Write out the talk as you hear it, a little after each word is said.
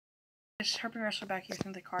Herping Wrestler back here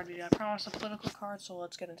from the card video. I promised a political card, so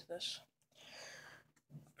let's get into this.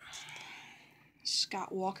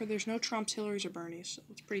 Scott Walker. There's no Trumps, Hillarys, or Bernies, so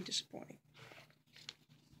it's pretty disappointing.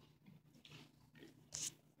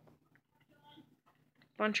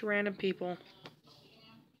 Bunch of random people.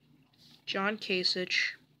 John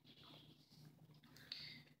Kasich.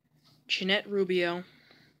 Jeanette Rubio.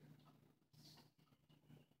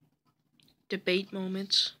 Debate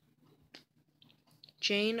moments.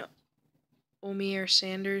 Jane O'Meara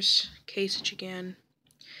Sanders, Kasich again.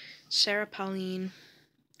 Sarah Pauline.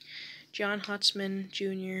 John Hutzman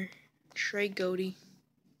Jr. Srry Godey.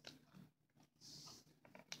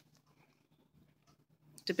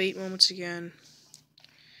 Debate moments again.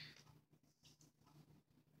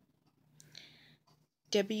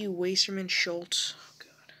 Debbie Wasserman Schultz. Oh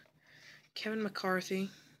God. Kevin McCarthy.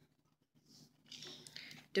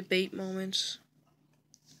 Debate moments.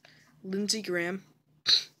 Lindsey Graham.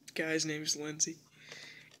 Guy's name's Lindsey.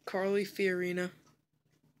 Carly Fiorina.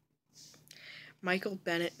 Michael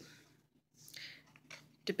Bennett.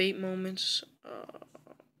 Debate moments.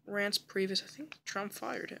 Rance Priebus. I think Trump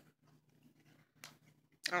fired him.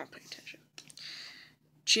 I don't pay attention.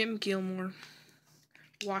 Jim Gilmore.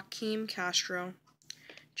 Joaquin Castro.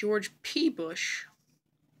 George P. Bush.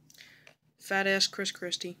 Fat ass Chris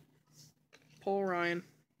Christie. Paul Ryan.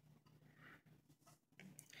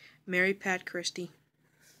 Mary Pat Christie.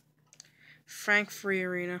 Frank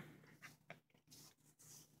Fiorina.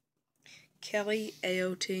 Kelly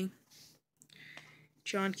AOT.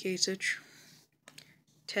 John Kasich.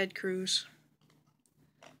 Ted Cruz.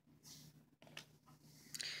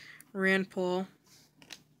 Rand Paul.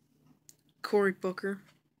 Cory Booker.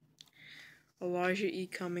 Elijah E.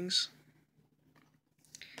 Cummings.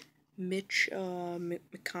 Mitch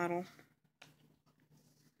McConnell.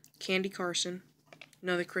 Candy Carson.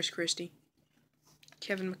 Another Chris Christie.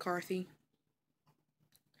 Kevin McCarthy.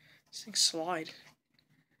 This thing's slide.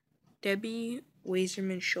 Debbie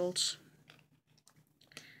Wasserman Schultz.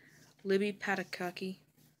 Libby Patakaki.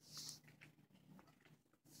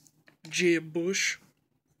 Jeb Bush.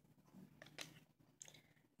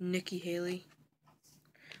 Nikki Haley.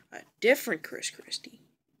 A different Chris Christie.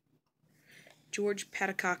 George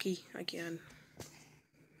Patakaki again.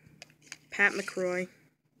 Pat McCrory.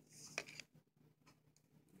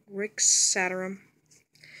 Rick Satterum.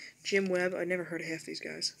 Jim Webb. I never heard of half these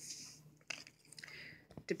guys.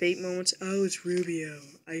 Debate moments. Oh, it's Rubio.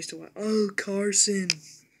 I used to watch. Oh, Carson.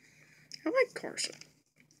 I like Carson.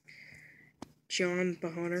 John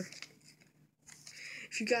Boehner.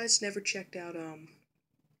 If you guys never checked out,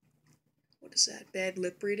 what is that? Bad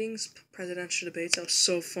Lip Readings? Presidential debates. That was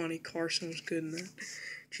so funny. Carson was good in that.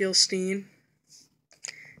 Jill Steen.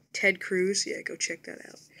 Ted Cruz. Yeah, go check that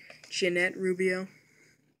out. Jeanette Rubio.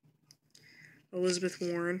 Elizabeth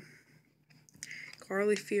Warren.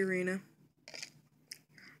 Carly Fiorina.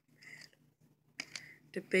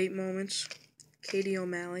 Debate moments. Katie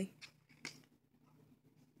O'Malley.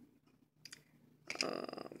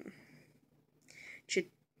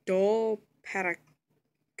 Jadol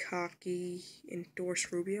Patakaki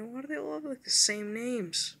endorsed Rubio. Why do they all have like the same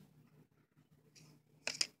names?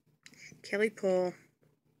 Kelly Paul.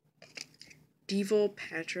 Devil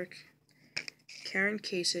Patrick. Karen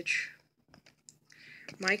Kasich.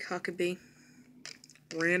 Mike Huckabee.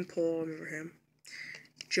 Rand Paul, I remember him.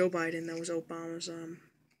 Joe Biden, that was Obama's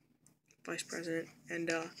vice president. And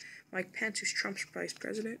Mike Pence, who's Trump's vice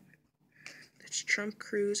president. That's Trump,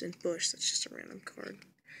 Cruz, and Bush. That's just a random card.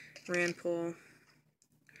 Rand Paul.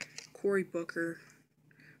 Cory Booker.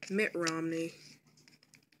 Mitt Romney.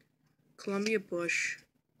 Columbia Bush.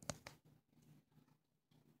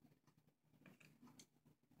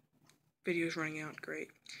 Video's running out. Great.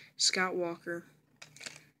 Scott Walker.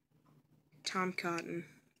 Tom Cotton.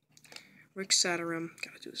 Rick Satterum.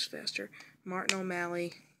 Gotta do this faster. Martin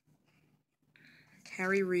O'Malley.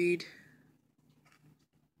 Harry Reid.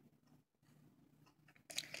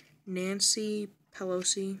 Nancy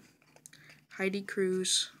Pelosi. Heidi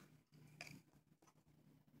Cruz.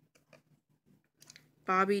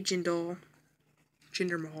 Bobby Jindal.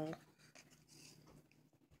 Jinder Mahal.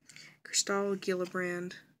 Crystal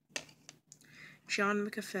Gillibrand. John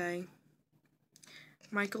McAfee.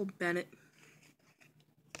 Michael Bennett.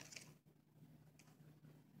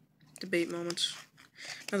 Debate moments.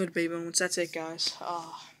 Another debate moments. That's it, guys.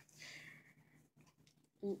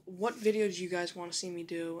 What video do you guys want to see me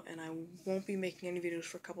do? And I won't be making any videos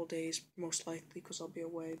for a couple days, most likely, because I'll be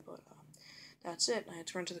away. But that's it. I had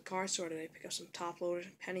to run to the car store today, pick up some top loaders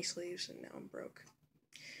and penny sleeves, and now I'm broke.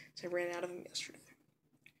 So I ran out of them yesterday.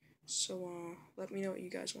 So let me know what you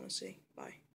guys want to see. Bye.